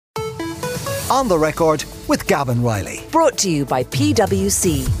On the Record with Gavin Riley. Brought to you by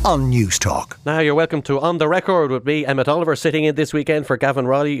PwC on News Talk. Now you're welcome to On the Record with me, Emmett Oliver, sitting in this weekend for Gavin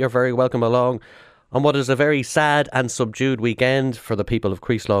Riley. You're very welcome along on what is a very sad and subdued weekend for the people of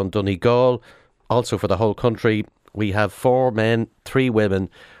Creeslaw and Donegal, also for the whole country. We have 4 men, 3 women,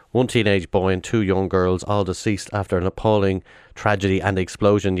 1 teenage boy and 2 young girls, all deceased after an appalling tragedy and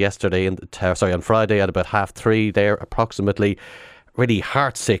explosion yesterday on Friday at about 3:30 there approximately. Really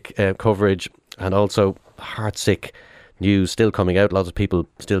heartsick coverage, and also heartsick news still coming out. Lots of people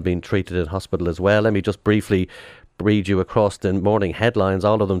still being treated in hospital as well. Let me just briefly read you across the morning headlines,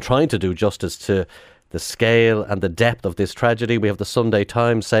 all of them trying to do justice to the scale and the depth of this tragedy. We have the Sunday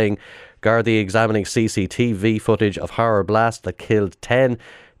Times saying Gardaí examining CCTV footage of horror blast that killed 10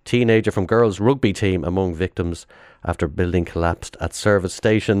 teenager from girls rugby team among victims after building collapsed at service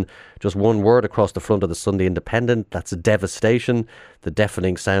station. Just one word across the front of the Sunday Independent, that's devastation. The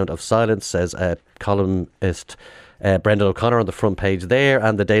deafening sound of silence, says columnist Brendan O'Connor on the front page there.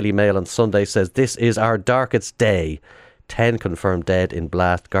 And the Daily Mail on Sunday says this is our darkest day. 10 confirmed dead in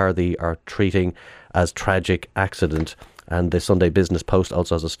blast. Gardaí are treating as tragic accident. And the Sunday Business Post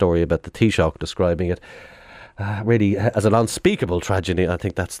also has a story about the Taoiseach describing it really as an unspeakable tragedy. I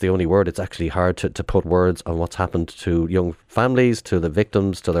think that's the only word. It's actually hard to put words on what's happened to young families, to the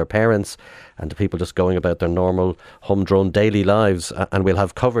victims, to their parents, and to people just going about their normal humdrum daily lives. And we'll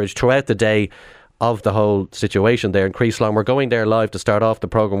have coverage throughout the day of the whole situation there in Creeslaw. We're going there live to start off the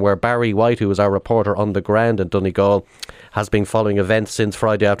programme, where Barry White, who is our reporter on the ground in Donegal, has been following events since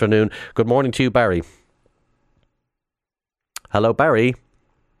Friday afternoon. Good morning to you, Barry. Hello, Barry.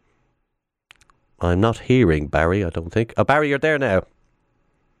 I'm not hearing Barry, I don't think. Oh, Barry, you're there now.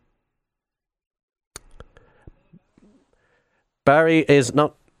 Barry is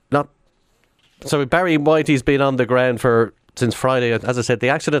not. So Barry Whitey's been on the ground since Friday. As I said, the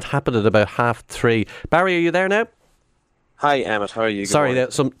accident happened at about 3:30. Barry, are you there now? Hi, Emmett. How are you? Sorry,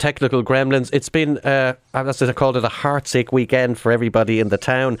 some technical gremlins. It's been, as I called it, a heartsick weekend for everybody in the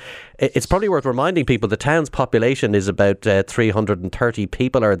town. It's probably worth reminding people the town's population is about 330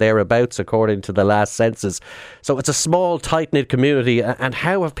 people or thereabouts, according to the last census. So it's a small, tight-knit community. And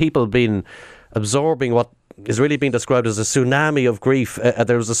how have people been absorbing what is really being described as a tsunami of grief?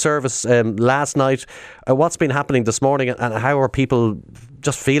 There was a service last night. What's been happening this morning, and how are people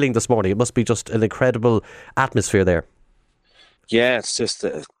just feeling this morning? It must be just an incredible atmosphere there. Yeah, it's just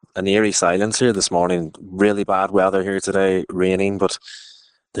an eerie silence here this morning. Really bad weather here today, raining, but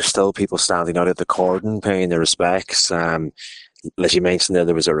there's still people standing out at the cordon paying their respects. As you mentioned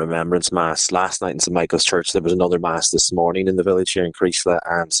there was a remembrance mass last night in St Michael's Church. There was another mass this morning in the village here in Creeslaw,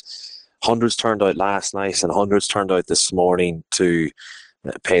 and hundreds turned out last night and hundreds turned out this morning to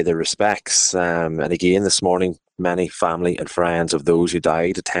pay their respects. And again this morning, many family and friends of those who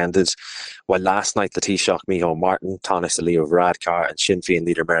died attended. While last night the Taoiseach Micheál Martin, Tánaiste Leo Varadkar and Sinn Féin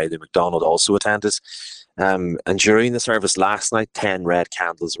leader Mary Lou McDonald also attended. And during the service last night, 10 red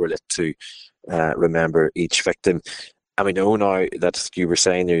candles were lit to remember each victim. And we know now that, you were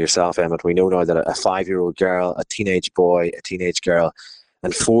saying there yourself, Emmett, we know now that a 5-year-old girl, a teenage boy, a teenage girl,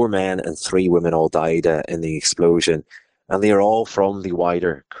 and 4 men and 3 women all died in the explosion. And they are all from the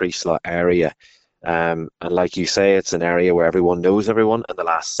wider Creeslaw area. And like you say, it's an area where everyone knows everyone. And the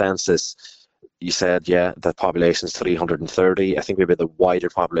last census, you said, the population is 330. I think maybe the wider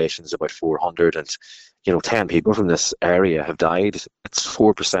population is about 400. And, 10 people from this area have died. It's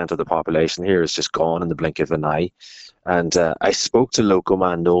 4% of the population here is just gone in the blink of an eye. And I spoke to local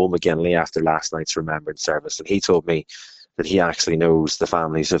man Noel McGinley after last night's remembrance service, and he told me that he actually knows the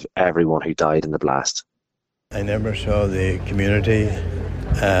families of everyone who died in the blast. I never saw the community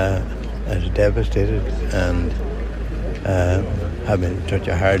as devastated and having such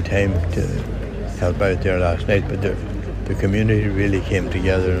a hard time to help out there last night, but the community really came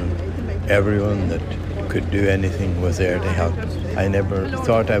together, and everyone that could do anything was there to help. I never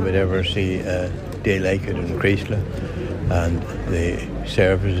thought I would ever see a day like it in Creeslaw, and the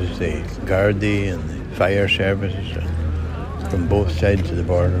services, the Gardaí and the fire services from both sides of the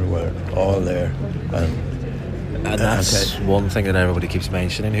border were all there. And that's one thing that everybody keeps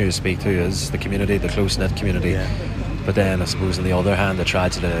mentioning who you speak to is the community, the close-knit community. Yeah. But then I suppose on the other hand, a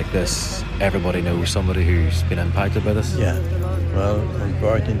tragedy like this, everybody knows somebody who's been impacted by this. Yeah. Well,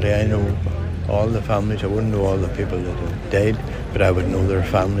 unfortunately, I know all the families. I wouldn't know all the people that have died, but I would know their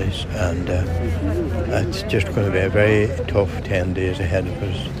families. And it's just going to be a very tough 10 days ahead of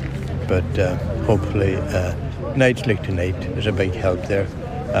us. But hopefully, nights like tonight is a big help there.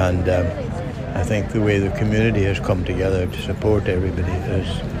 And I think the way the community has come together to support everybody is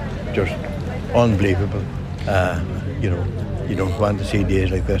just unbelievable. you don't want to see days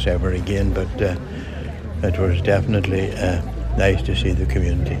like this ever again, but it was definitely nice to see the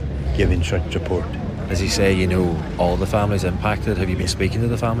community giving such support. As you say, you know all the families impacted. Have you been speaking to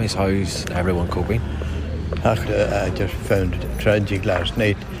the families? How's everyone coping? Actually, I just found it tragic last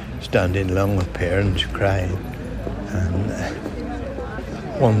night, standing along with parents crying and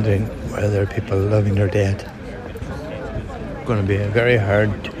wondering whether people are living or dead. It's going to be a very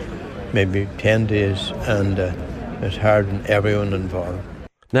hard, maybe 10 days, and it's hard on everyone involved.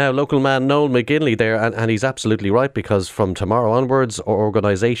 Now, local man Noel McGinley there, and he's absolutely right, because from tomorrow onwards,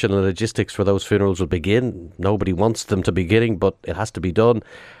 organisation and logistics for those funerals will begin. Nobody wants them to be beginning, but it has to be done.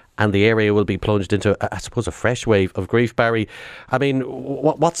 And the area will be plunged into, I suppose, a fresh wave of grief, Barry. I mean,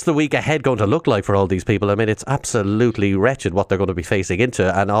 what's the week ahead going to look like for all these people? I mean, it's absolutely wretched what they're going to be facing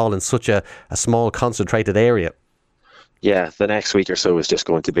into, and all in such a small, concentrated area. Yeah, the next week or so is just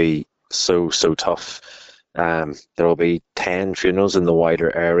going to be so tough. There will be 10 funerals in the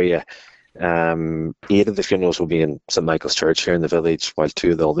wider area. 8 of the funerals will be in St Michael's Church here in the village, while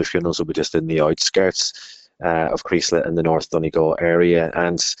 2 of the other funerals will be just in the outskirts of Creaslough in the North Donegal area.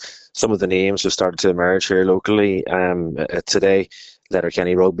 And some of the names have started to emerge here locally. Today,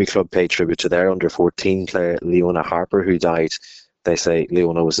 Letterkenny Rugby Club paid tribute to their under-14 player Leona Harper, who died. They say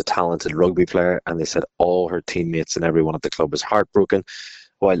Leona was a talented rugby player, and they said all her teammates and everyone at the club was heartbroken.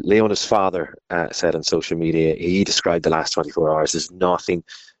 While Leona's father said on social media, he described the last 24 hours as nothing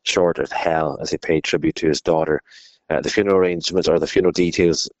short of hell as he paid tribute to his daughter. The funeral arrangements, or the funeral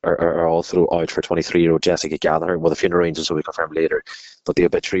details, are all out for 23-year-old Jessica Gallagher. Well, the funeral arrangements will be confirmed later, but the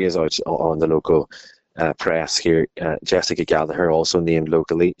obituary is out on the local press here. Jessica Gallagher, also named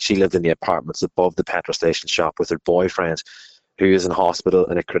locally, she lived in the apartments above the petrol station shop with her boyfriend, who is in hospital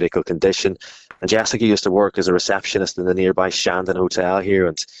in a critical condition. And Jessica used to work as a receptionist in the nearby Shandon Hotel here,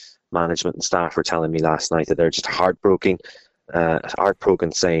 and management and staff were telling me last night that they're just heartbroken,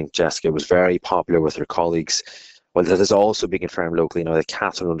 saying Jessica was very popular with her colleagues. Well, that has also been confirmed locally now that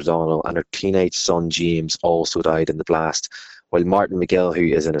Catherine O'Donnell and her teenage son James also died in the blast, while Martin McGill,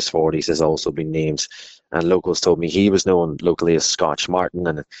 who is in his 40s, has also been named. And locals told me he was known locally as Scotch Martin,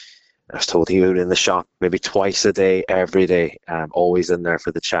 and I was told he was in the shop maybe twice a day, every day, always in there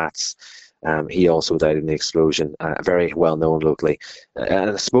for the chats. He also died in the explosion, very well known locally. And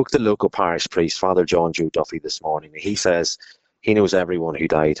I spoke to local parish priest, Father John Joe Duffy, this morning. He says he knows everyone who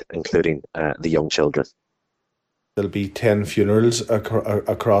died, including the young children. There'll be 10 funerals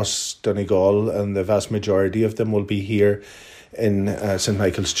across Donegal, and the vast majority of them will be here in St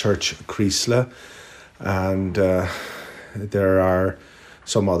Michael's Church, Creaslough. And there are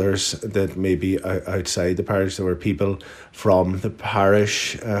some others that may be outside the parish. There were people from the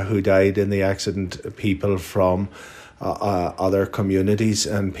parish who died in the accident, people from other communities,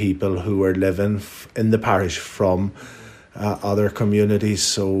 and people who were living in the parish from other communities.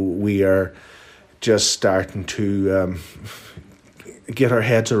 So we are just starting to get our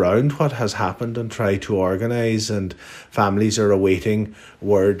heads around what has happened and try to organise, and families are awaiting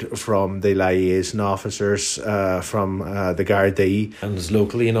word from the liaison officers from the Gardaí. And as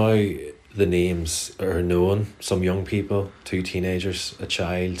locally now, the names are known, some young people, 2 teenagers, a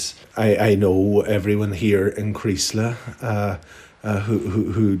child. I know everyone here in Creaslough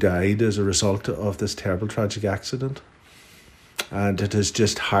who died as a result of this terrible tragic accident. And it is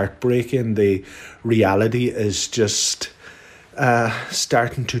just heartbreaking. The reality is just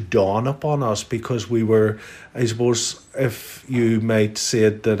starting to dawn upon us, because we were, I suppose, if you might say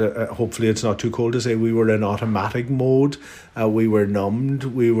it, that hopefully it's not too cold to say, we were in automatic mode. We were numbed.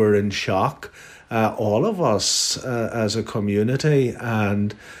 We were in shock. All of us as a community,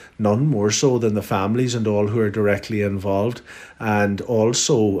 and none more so than the families and all who are directly involved. And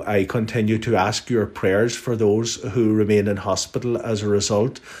also, I continue to ask your prayers for those who remain in hospital as a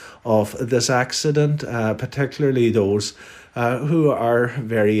result of this accident, particularly those who are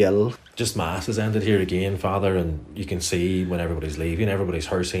very ill. Just Mass has ended here again, Father, and you can see when everybody's leaving, everybody's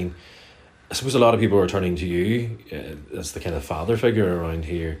hurting. I suppose a lot of people are turning to you as the kind of father figure around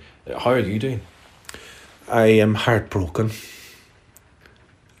here. How are you doing? I am heartbroken.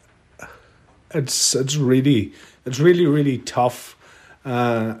 It's really tough,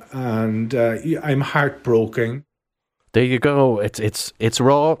 and I'm heartbroken. There you go. It's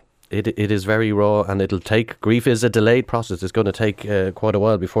raw. It is very raw, and it'll take. Grief is a delayed process. It's going to take quite a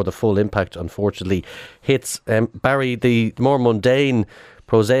while before the full impact, unfortunately, hits. Barry, the more mundane,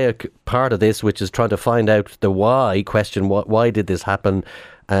 prosaic part of this, which is trying to find out the why question, why did this happen?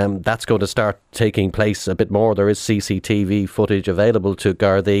 That's going to start taking place a bit more. There is CCTV footage available to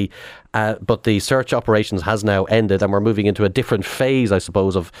Gardaí, but the search operations has now ended, and we're moving into a different phase, I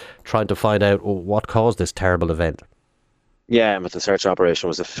suppose, of trying to find out what caused this terrible event. Yeah, but the search operation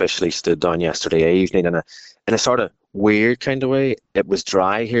was officially stood down yesterday evening in a sort of weird kind of way. It was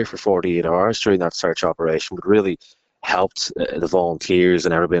dry here for 48 hours during that search operation, but really helped the volunteers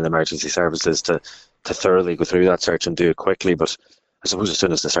and everybody in the emergency services to thoroughly go through that search and do it quickly. But I suppose as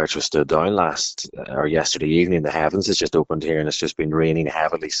soon as the search was stood down yesterday evening, the heavens has just opened here and it's just been raining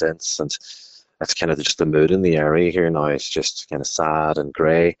heavily since. And that's kind of just the mood in the area here now. It's just kind of sad and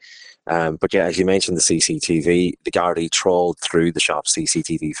grey. But yeah, as you mentioned, the CCTV, the Gardaí trawled through the shop's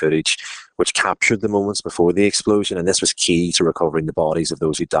CCTV footage, which captured the moments before the explosion, and this was key to recovering the bodies of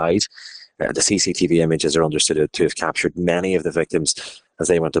those who died. The CCTV images are understood to have captured many of the victims as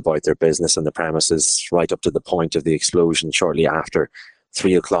they went about their business on the premises right up to the point of the explosion shortly after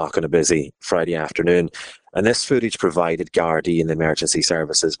 3 o'clock on a busy Friday afternoon. And this footage provided Gardaí and the emergency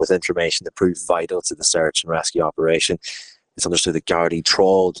services with information that proved vital to the search and rescue operation. It's understood that Gardaí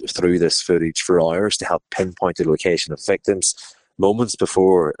trawled through this footage for hours to help pinpoint the location of victims moments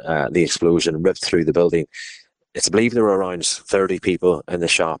before the explosion ripped through the building. It's believed there were around 30 people in the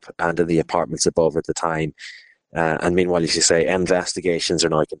shop and in the apartments above at the time. And meanwhile, as you say, investigations are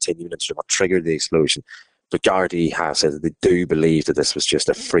now continuing into what triggered the explosion. But Gardaí have said that they do believe that this was just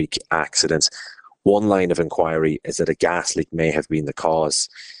a freak accident. One line of inquiry is that a gas leak may have been the cause.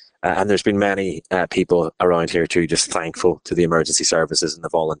 And there's been many people around here too just thankful to the emergency services and the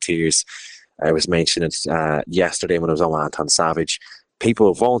volunteers. I was mentioning it yesterday when I was on Anton Savage.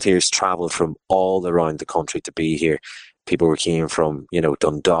 Volunteers travelled from all around the country to be here. People were came from,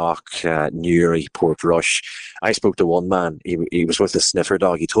 Dundalk, Newry, Portrush. I spoke to one man. He was with a sniffer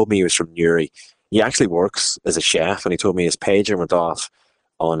dog. He told me he was from Newry. He actually works as a chef, and he told me his pager went off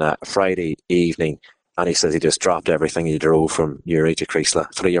on a Friday evening, and he says he just dropped everything. He drove from Newry to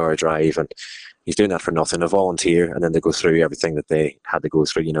Creasla, 3-hour drive, and he's doing that for nothing. A volunteer, and then they go through everything that they had to go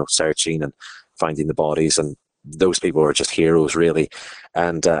through, searching and finding the bodies, and those people are just heroes, really.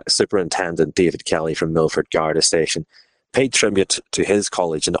 And Superintendent David Kelly from Milford Garda Station paid tribute to his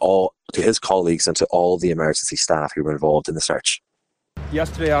college and to his colleagues and to all the emergency staff who were involved in the search.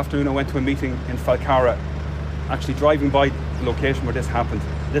 Yesterday afternoon I went to a meeting in Falcara, actually driving by the location where this happened.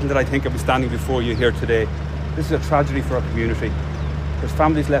 Little did I think I'd be standing before you here today. This is a tragedy for our community. There's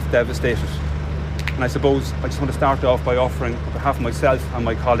families left devastated. And I suppose I just want to start off by offering, on behalf of myself and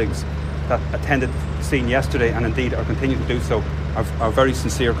my colleagues that attended the scene yesterday and indeed are continuing to do so, our very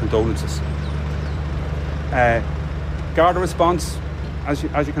sincere condolences. Garda response, as you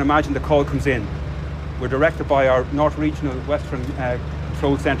can imagine, the call comes in. We're directed by our North Regional Western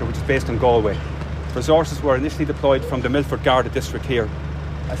Control Centre, which is based in Galway. Resources were initially deployed from the Milford Garda district here,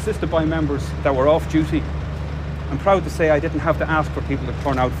 assisted by members that were off duty. I'm proud to say I didn't have to ask for people to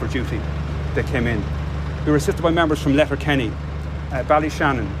turn out for duty. They came in. We were assisted by members from Letterkenny,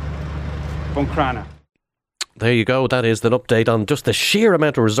 Ballyshannon, Buncrana. There you go. That is an update on just the sheer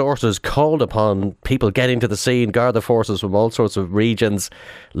amount of resources called upon, people getting to the scene, Garda forces from all sorts of regions,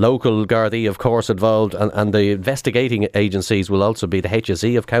 local Gardaí, of course, involved, and the investigating agencies will also be the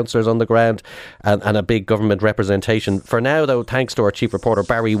HSE of councillors on the ground and a big government representation. For now, though, thanks to our chief reporter,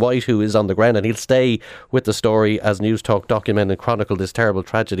 Barry White, who is on the ground, and he'll stay with the story as News Talk document and chronicle this terrible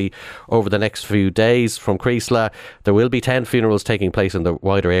tragedy over the next few days. From Creasla, there will be 10 funerals taking place in the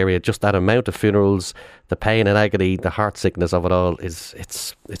wider area. Just that amount of funerals, the pain and agony, the heart sickness of it all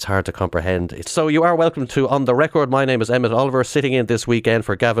it's hard to comprehend. So you are welcome to On The Record. My name is Emmett Oliver, sitting in this weekend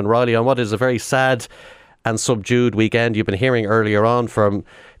for Gavin Riley on what is a very sad and subdued weekend. You've been hearing earlier on from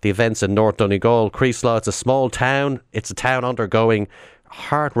the events in North Donegal. Creasla, it's a small town. It's a town undergoing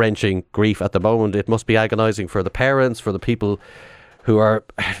heart-wrenching grief at the moment. It must be agonising for the parents, for the people who are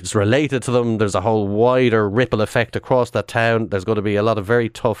related to them. There's a whole wider ripple effect across that town. There's going to be a lot of very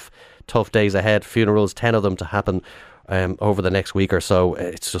tough days ahead. Funerals, 10 of them to happen over the next week or so.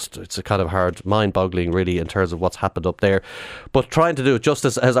 It's a kind of hard, mind-boggling really in terms of what's happened up there. But trying to do it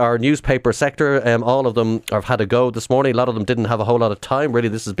justice as our newspaper sector, all of them have had a go this morning. A lot of them didn't have a whole lot of time really.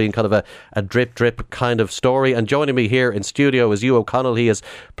 This has been kind of a drip kind of story. And joining me here in studio is Hugh O'Connell. He is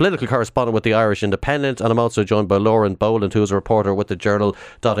political correspondent with the Irish Independent, and I'm also joined by Lauren Boland, who is a reporter with the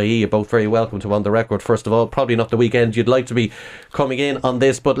Journal.ie. You're both very welcome to On The Record. First of all, probably not the weekend you'd like to be coming in on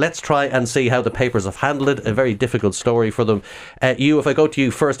this, but let's try and see how the papers have handled it. A very difficult story for them. Hugh, if I go to you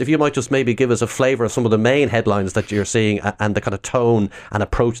first, if you might just maybe give us a flavour of some of the main headlines that you're seeing and the kind of tone and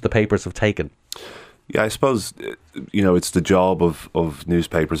approach the papers have taken. Yeah, I suppose, it's the job of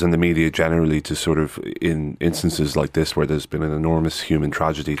newspapers and the media generally to sort of, in instances like this where there's been an enormous human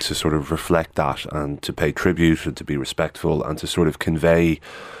tragedy, to sort of reflect that and to pay tribute and to be respectful and to sort of convey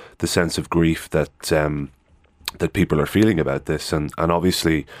the sense of grief that that people are feeling about this. And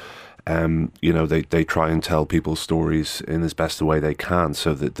obviously, they try and tell people's stories in as best a way they can,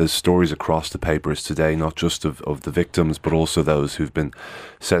 so that there's stories across the papers today, not just of the victims, but also those who've been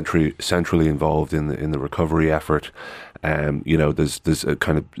centrally involved in the recovery effort. There's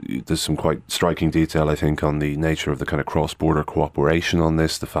some quite striking detail, I think, on the nature of the kind of cross-border cooperation on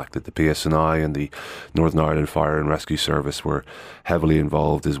this, the fact that the PSNI and the Northern Ireland Fire and Rescue Service were heavily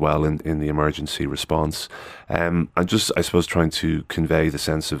involved as well in the emergency response. And just, I suppose, trying to convey the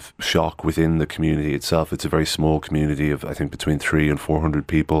sense of shock within the community itself. It's a very small community of, I think, between 300 and 400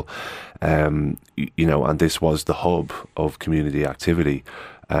 people, and this was the hub of community activity.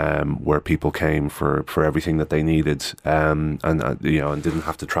 Where people came for everything that they needed, and didn't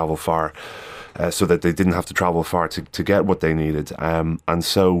have to travel far, so that they didn't have to travel far to get what they needed. And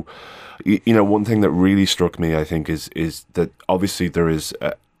so, one thing that really struck me, I think, is that obviously there is.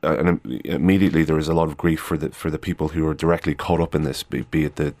 Immediately there is a lot of grief for the people who are directly caught up in this, be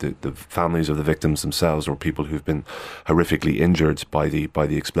it the families of the victims themselves, or people who've been horrifically injured by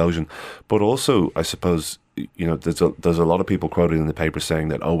the explosion. But also, I suppose, there's a lot of people quoted in the paper saying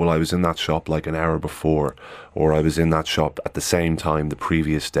that, oh, well, I was in that shop like an hour before, or I was in that shop at the same time the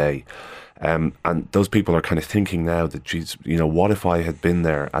previous day. And those people are kind of thinking now that, geez, what if I had been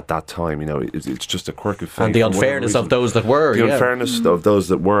there at that time? It's just a quirk of fate. And the unfairness of those that were. The unfairness of those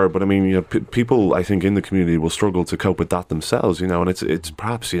that were. But I mean, people, I think, in the community will struggle to cope with that themselves, and it's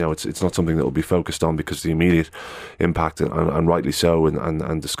perhaps, it's not something that will be focused on, because the immediate impact, and rightly so,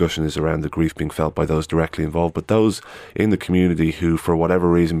 and discussion is around the grief being felt by those directly involved. But those in the community who, for whatever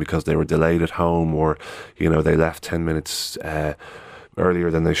reason, because they were delayed at home, or, they left 10 minutes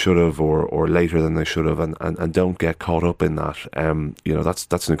earlier than they should have, or later than they should have, and don't get caught up in that.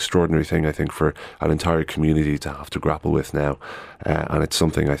 That's an extraordinary thing, I think, for an entire community to have to grapple with now, and it's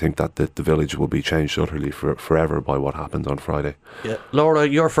something, I think, that the village will be changed utterly forever by what happened on Friday. Yeah. Laura,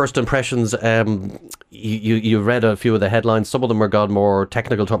 your first impressions, you read a few of the headlines. Some of them are gone more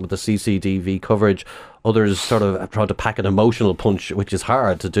technical, talking about the CCTV coverage. Others sort of trying to pack an emotional punch, which is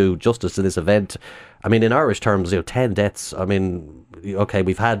hard to do justice to this event. I mean, in Irish terms, 10 deaths. I mean, okay,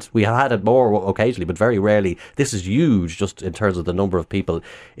 we have had it more occasionally, but very rarely. This is huge, just in terms of the number of people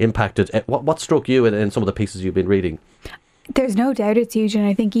impacted. What struck you in some of the pieces you've been reading? There's no doubt it's huge, and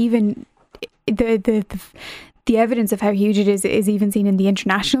I think even the evidence of how huge it is even seen in the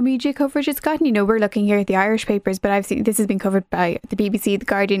international media coverage it's gotten. We're looking here at the Irish papers, but I've seen this has been covered by the BBC, The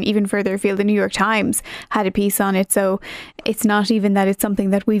Guardian, even further afield, the New York Times had a piece on it. So it's not even that it's something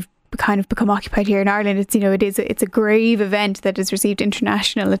that we've kind of become occupied here in Ireland. It's a grave event that has received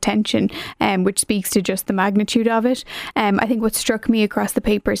international attention, which speaks to just the magnitude of it. I think what struck me across the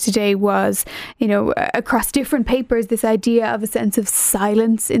papers today was, across different papers, this idea of a sense of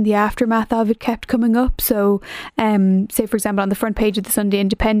silence in the aftermath of it kept coming up. So, say for example, on the front page of the Sunday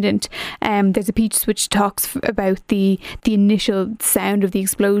Independent, there's a piece which talks about the initial sound of the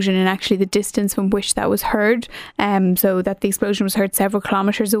explosion and actually the distance from which that was heard. So that the explosion was heard several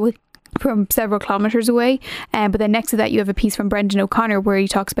kilometres away. But then next to that you have a piece from Brendan O'Connor where he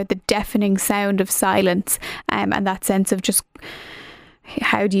talks about the deafening sound of silence, and that sense of just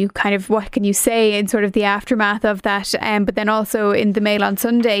how do you what can you say in sort of the aftermath of that, but then also in the Mail on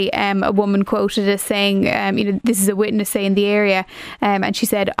Sunday, a woman quoted as saying, this is a witness, say, in the area, and she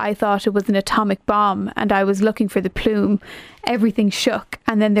said, I thought it was an atomic bomb and I was looking for the plume. Everything shook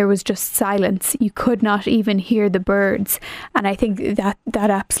and then there was just silence. You could not even hear the birds. And I think that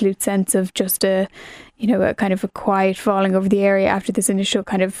absolute sense of just a kind of a quiet falling over the area after this initial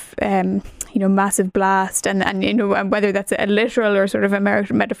kind of massive blast, and whether that's a literal or sort of a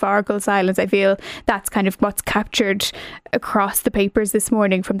metaphorical silence, I feel that's kind of what's captured across the papers this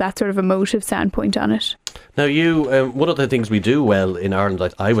morning from that sort of emotive standpoint on it. Now, one of the things we do well in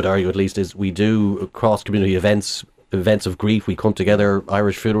Ireland, I would argue at least, is we do cross-community events of grief. We come together.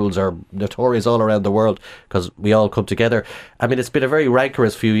 Irish funerals are notorious all around the world because we all come together. I mean, it's been a very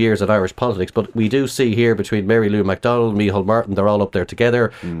rancorous few years in Irish politics, but we do see here between Mary Lou McDonald, Micheál Martin, they're all up there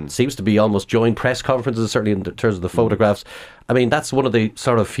together. Seems to be almost joint press conferences, certainly in terms of the photographs. I mean, that's one of the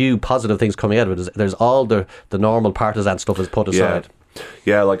sort of few positive things coming out of it. There's all the normal partisan stuff is put aside.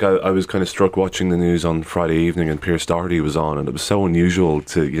 Yeah, like I was kind of struck watching the news on Friday evening and Pierce Doherty was on, and it was so unusual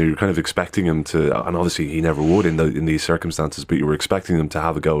to, you're kind of expecting him to, and obviously he never would in these circumstances, but you were expecting him to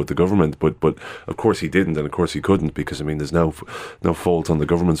have a go at the government, but of course he didn't, and of course he couldn't, because I mean there's no fault on the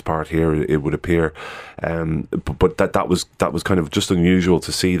government's part here, it would appear, but that was kind of just unusual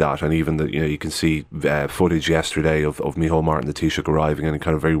to see that, and even that, you can see footage yesterday of Micheál Martin, the Taoiseach, arriving and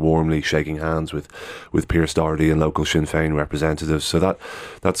kind of very warmly shaking hands with Pierce Doherty and local Sinn Féin representatives. So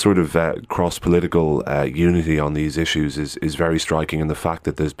that sort of cross-political unity on these issues is very striking, and the fact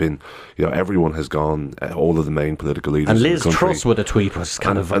that there's been, everyone has gone, all of the main political leaders. And Liz in the country, Truss with a tweet was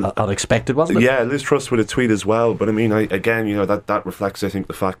kind of unexpected, wasn't it? Yeah, Liz Truss with a tweet as well. But I mean, that reflects, I think,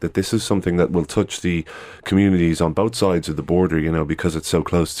 the fact that this is something that will touch the communities on both sides of the border, because it's so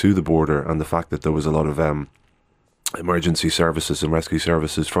close to the border, and the fact that there was a lot of emergency services and rescue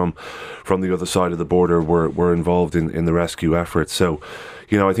services from the other side of the border were involved in the rescue effort. So,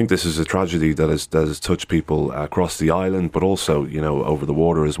 I think this is a tragedy that has touched people across the island, but also, over the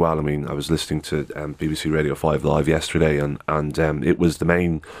water as well. I mean, I was listening to BBC Radio 5 Live yesterday, and it was the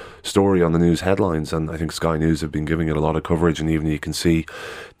main story on the news headlines, and I think Sky News have been giving it a lot of coverage, and even you can see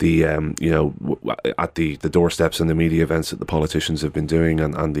the at the doorsteps and the media events that the politicians have been doing,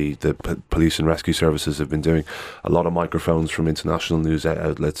 and the police and rescue services have been doing, a lot of microphones from international news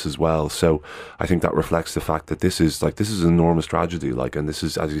outlets as well. So I think that reflects the fact that this is an enormous tragedy, and this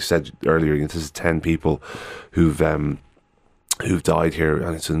is, as you said earlier, this is 10 people who've died here,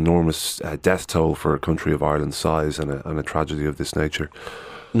 and it's an enormous death toll for a country of Ireland's size, and a tragedy of this nature.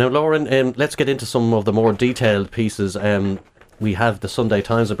 Now, Lauren, let's get into some of the more detailed pieces. We have the Sunday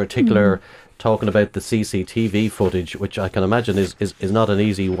Times in particular talking about the CCTV footage, which I can imagine is not an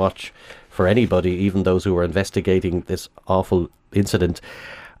easy watch for anybody, even those who are investigating this awful incident.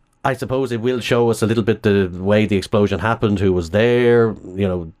 I suppose it will show us a little bit the way the explosion happened, who was there.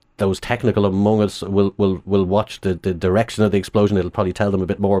 Those technical among us will watch the direction of the explosion. It'll probably tell them a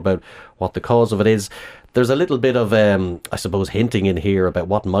bit more about what the cause of it is. There's a little bit of, I suppose, hinting in here about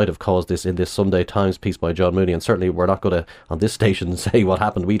what might have caused this in this Sunday Times piece by John Mooney, and certainly we're not going to, on this station, say what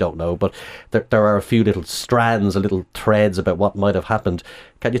happened. We don't know, but there are a few little strands, little threads about what might have happened.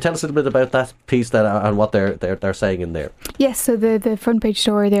 Can you tell us a little bit about that piece and what they're saying in there? Yes, so the front page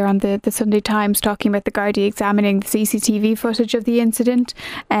story there on the Sunday Times talking about the Gardaí examining the CCTV footage of the incident,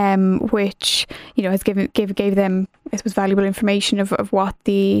 which has gave them, I suppose, valuable information of what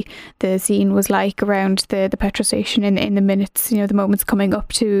the scene was like around the petrol station in the minutes, the moments coming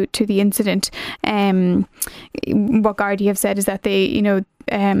up to the incident. What Gardaí have said is that they,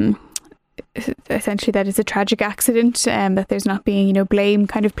 essentially that it's a tragic accident, that there's not being blame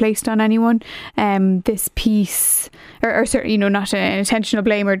kind of placed on anyone. This piece, or certainly not an intentional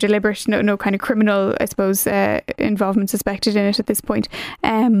blame or deliberate, no kind of criminal, I suppose, involvement suspected in it at this point.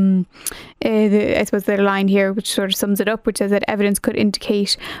 I suppose the line here which sort of sums it up, which says that evidence that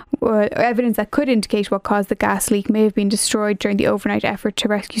could indicate what caused the gas leak may have been destroyed during the overnight effort to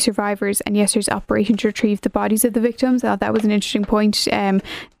rescue survivors and yesterday's operation to retrieve the bodies of the victims. I thought that was an interesting point,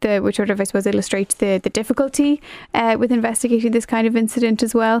 which sort of, I suppose, illustrates the difficulty with investigating this kind of incident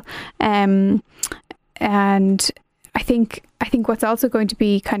as well. And I think what's also going to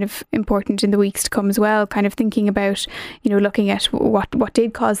be kind of important in the weeks to come as well, kind of thinking about, looking at what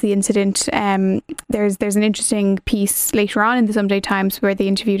did cause the incident. There's an interesting piece later on in the Sunday Times where they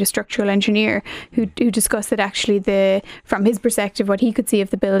interviewed a structural engineer who discussed that actually from his perspective, what he could see of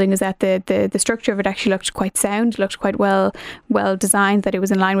the building is that the structure of it actually looked quite sound, looked quite well designed, that it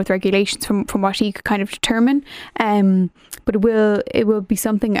was in line with regulations from what he could kind of determine. But it will be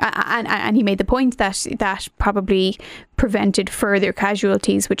something, and he made the point that probably prevented further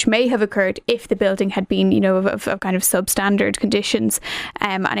casualties which may have occurred if the building had been of kind of substandard conditions,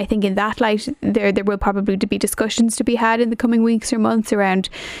 and I think in that light there will probably be discussions to be had in the coming weeks or months around,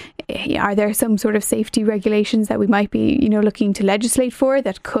 are there some sort of safety regulations that we might be looking to legislate for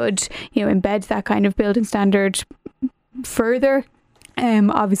that could embed that kind of building standard further.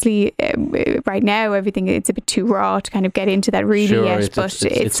 Obviously, right now everything, it's a bit too raw to kind of get into that really yet. But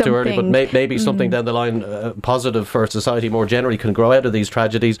it's too early. But maybe something down the line, positive for society more generally, can grow out of these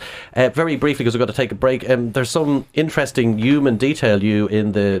tragedies. Very briefly, because we've got to take a break. There's some interesting human detail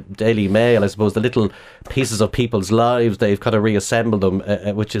in the Daily Mail. I suppose the little pieces of people's lives, they've kind of reassembled them,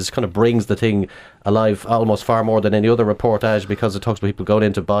 which is kind of brings the thing alive almost far more than any other reportage, because it talks about people going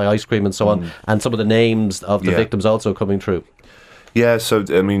in to buy ice cream and so on, and some of the names of the victims also coming through. Yeah, so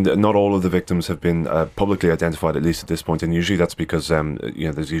I mean, not all of the victims have been publicly identified, at least at this point, and usually that's because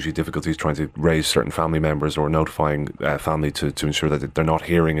there's usually difficulties trying to raise certain family members or notifying family to ensure that they're not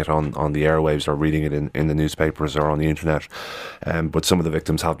hearing it on the airwaves or reading it in the newspapers or on the internet. But some of the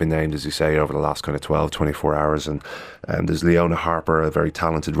victims have been named, as you say, over the last kind of 12-24 hours. And there's Leona Harper, a very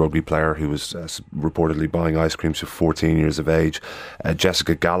talented rugby player who was reportedly buying ice cream. She was 14 years of age.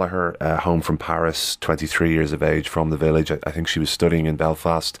 Jessica Gallagher, home from Paris, 23 years of age, from the village. I think she was studying in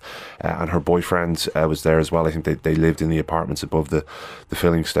Belfast, and her boyfriend was there as well. I think they lived in the apartments above the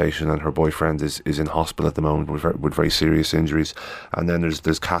filling station, and her boyfriend is in hospital at the moment with very serious injuries. And then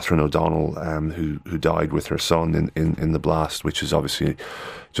there's Catherine O'Donnell, who died with her son in the blast, which is obviously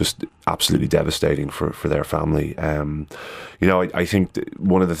just absolutely devastating for their family. I think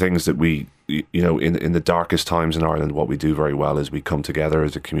one of the things that we, in the darkest times in Ireland, what we do very well is we come together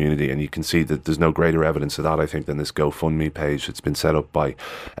as a community, and you can see that there's no greater evidence of that, I think, than this GoFundMe page that's been set up by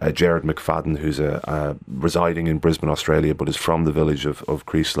Jared McFadden, who's residing in Brisbane, Australia, but is from the village of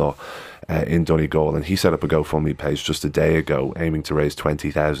Creeslaw in Donegal, and he set up a GoFundMe page just a day ago, aiming to raise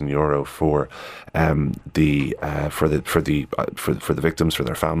 €20,000 for the victims, for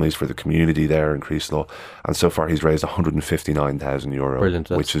their families, for the community there in Creeslaw, and so far he's raised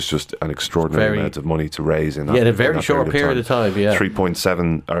 €159,000, which is just an extraordinary amount of money to raise in a very short period of time.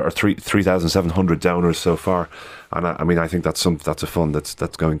 3,700 donors so far. And I think that's a fund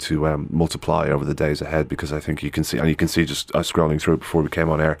that's going to multiply over the days ahead, because I think you can see just scrolling through it before we came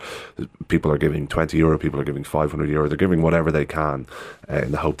on air, people are giving €20, people are giving €500, they're giving whatever they can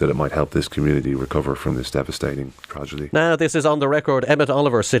in the hope that it might help this community recover from this devastating tragedy. Now, this is On the Record. Emmett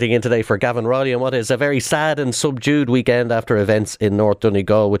Oliver sitting in today for Gavin Riley on what is a very sad and subdued weekend after events in North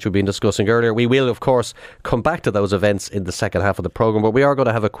Donegal, which we've been discussing earlier. We will, of course, come back to those events in the second half of the programme, but we are going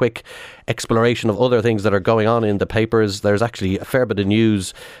to have a quick exploration of other things that are going on in the papers. There's actually a fair bit of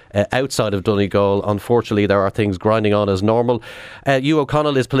news outside of Donegal. Unfortunately, there are things grinding on as normal. Hugh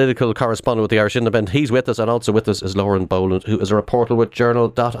O'Connell is political correspondent with the Irish Independent. He's with us, and also with us is Lauren Boland, who is a reporter with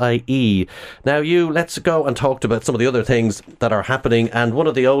Journal.ie. Now, Hugh, let's go and talk about some of the other things that are happening, and one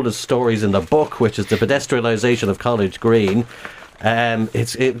of the oldest stories in the book, which is the pedestrianisation of College Green.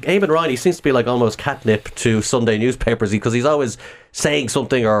 Eamon Ryan, he seems to be like almost catnip to Sunday newspapers, because he's always saying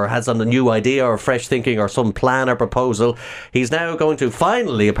something or has a new idea or fresh thinking or some plan or proposal. He's now going to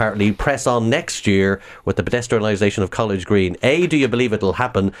finally, apparently, press on next year with the pedestrianisation of College Green. A, do you believe it'll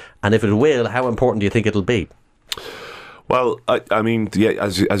happen? And if it will, how important do you think it'll be? Well, I mean, yeah,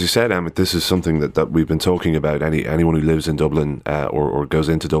 as you said, Emmett, this is something that we've been talking about. Anyone who lives in Dublin or goes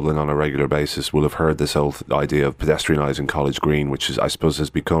into Dublin on a regular basis will have heard this whole idea of pedestrianising College Green, which is, I suppose, has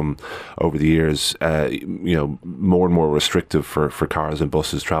become over the years, more and more restrictive for cars and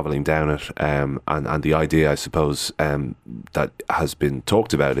buses travelling down it. And the idea, I suppose, that has been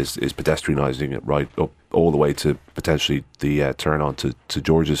talked about is pedestrianising it right up all the way to potentially the turn on to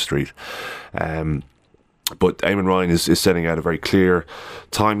George's Street. But Eamon Ryan is setting out a very clear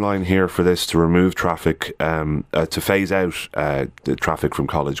timeline here for this, to remove traffic, to phase out the traffic from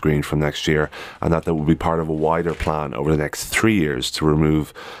College Green from next year, and that will be part of a wider plan over the next 3 years to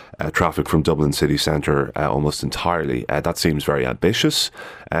remove traffic from Dublin city centre almost entirely. That seems very ambitious,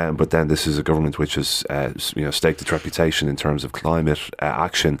 but then this is a government which has staked its reputation in terms of climate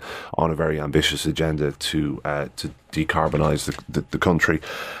action on a very ambitious agenda to decarbonise the country,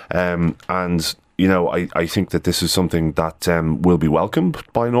 and I think that this is something that will be welcomed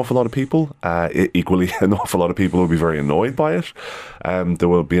by an awful lot of people. Equally, an awful lot of people will be very annoyed by it. There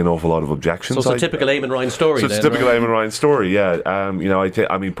will be an awful lot of objections. So it's a typical Eamon Ryan story. So it's a typical Eamon Ryan story, yeah. On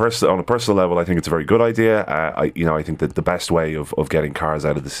a personal level, I think it's a very good idea. I think that the best way of getting cars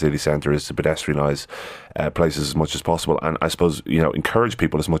out of the city centre is to pedestrianise places as much as possible, and I suppose encourage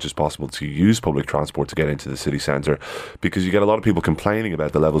people as much as possible to use public transport to get into the city centre, because you get a lot of people complaining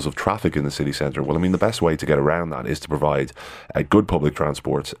about the levels of traffic in the city centre. Well, I mean, the best way to get around that is to provide good public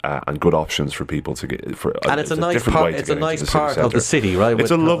transport and good options for people to get. And it's a nice part. It's a nice part of the city, right?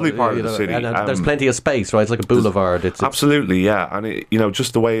 It's a lovely part of the city, and there's plenty of space, right? It's like a boulevard. It's absolutely, yeah. And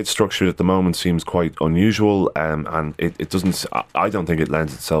just the way it's structured at the moment seems quite unusual, and it doesn't. I don't think it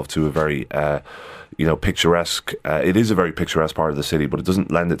lends itself to a very picturesque. It is a very picturesque part of the city, but it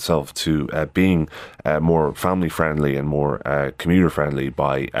doesn't lend itself to being more family friendly and more commuter friendly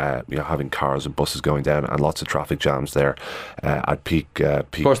by having cars and buses going down and lots of traffic jams there at peak.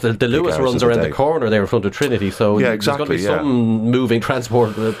 Of course, the Lewis runs around the corner there in front of Trinity, so yeah, exactly. There's going to be some moving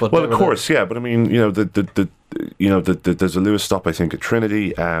transport. But well, of course, yeah. But I mean, there's a Lewis stop, I think, at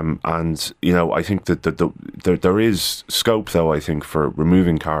Trinity, and I think that there is scope, though, I think, for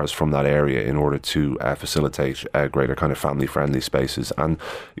removing cars from that area in order to facilitate greater kind of family-friendly spaces, and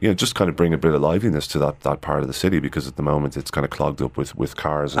just kind of bring a bit of liveliness to that part of the city, because at the moment it's kind of clogged up with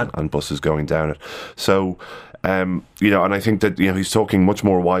cars and buses going down it. So You know, and I think that, you know, he's talking much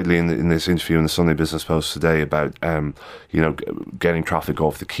more widely in this interview in the Sunday Business Post today about, you know, getting traffic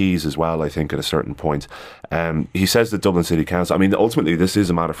off the quays as well, I think, at a certain point. He says that Dublin City Council, I mean, ultimately this is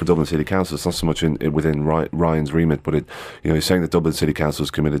a matter for Dublin City Council. It's not so much within Ryan's remit, but you know, he's saying that Dublin City Council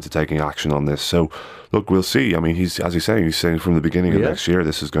is committed to taking action on this. So, look, we'll see. I mean, he's saying from the beginning of next year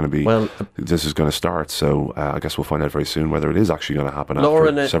this is going to start. So I guess we'll find out very soon whether it is actually going to happen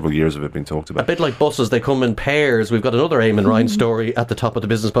after several years of it being talked about. A bit like buses, they come in pairs. We've got another Eamon Ryan story at the top of the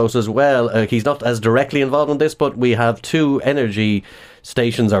Business Post as well. He's not as directly involved in this, but we have two energy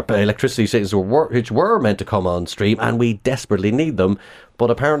stations or electricity stations which were meant to come on stream, and we desperately need them. But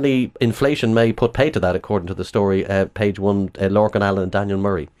apparently inflation may put pay to that, according to the story, page 1, Lorcan Allen and Daniel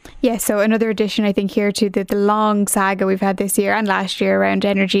Murray. Yeah, so another addition, I think, here to the long saga we've had this year and last year around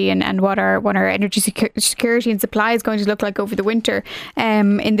energy and what our energy security and supply is going to look like over the winter.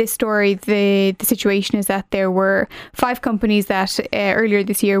 In this story, the situation is that there were 5 companies that earlier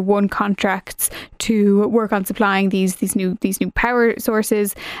this year won contracts to work on supplying these new power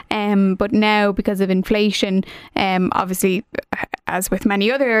sources. But now, because of inflation, obviously, as with many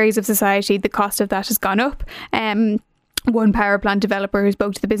other areas of society, the cost of that has gone up. One power plant developer who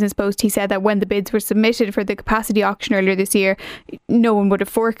spoke to the Business Post, he said that when the bids were submitted for the capacity auction earlier this year, no one would have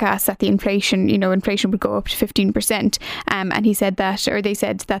forecast that the inflation would go up to 15%. And he said that, or they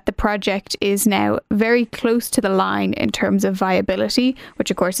said that the project is now very close to the line in terms of viability, which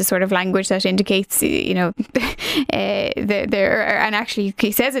of course is sort of language that indicates, you know, and actually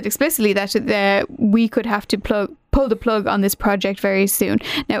he says it explicitly that we could have to pull the plug on this project very soon.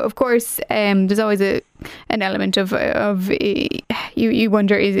 Now, of course, there's always an element of you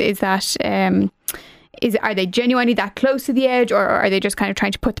wonder, is that are they genuinely that close to the edge, or are they just kind of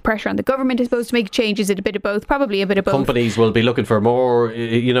trying to put the pressure on the government, I suppose, to make changes? Is it a bit of both? Probably a bit of both. Companies will be looking for more,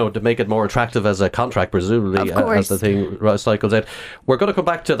 you know, to make it more attractive as a contract, presumably, as the thing cycles out. We're going to come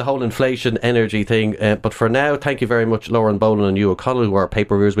back to the whole inflation energy thing, but for now, thank you very much, Lauren Boland and Hugh O'Connell, who are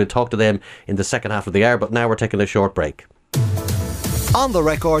paper reviewers. We'll talk to them in the second half of the hour, but now we're taking a short break. On the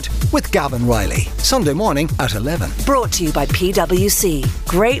Record with Gavin Riley, Sunday morning at 11. Brought to you by PwC.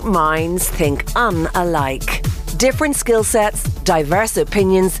 Great minds think unalike. Different skill sets, diverse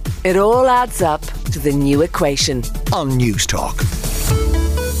opinions, it all adds up to the new equation. On News Talk.